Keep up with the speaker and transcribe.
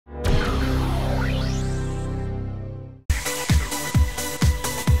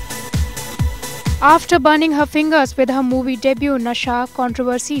After burning her fingers with her movie debut Nasha,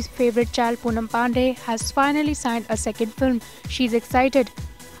 controversy's favorite child Poonam Pandey has finally signed a second film. She's excited.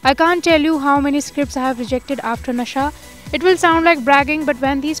 I can't tell you how many scripts I have rejected after Nasha. It will sound like bragging, but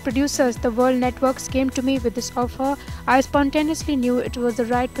when these producers, the World Networks, came to me with this offer, I spontaneously knew it was the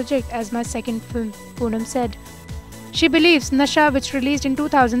right project as my second film, Poonam said. She believes Nasha, which released in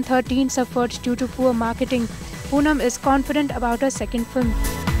 2013, suffered due to poor marketing. Poonam is confident about her second film.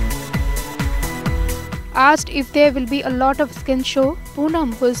 Asked if there will be a lot of skin show,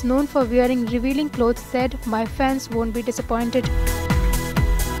 Poonam, who is known for wearing revealing clothes, said, "My fans won't be disappointed."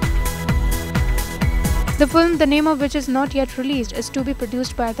 The film, the name of which is not yet released, is to be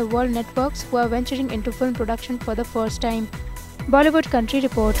produced by the World Networks, who are venturing into film production for the first time. Bollywood Country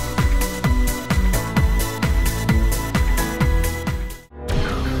Report.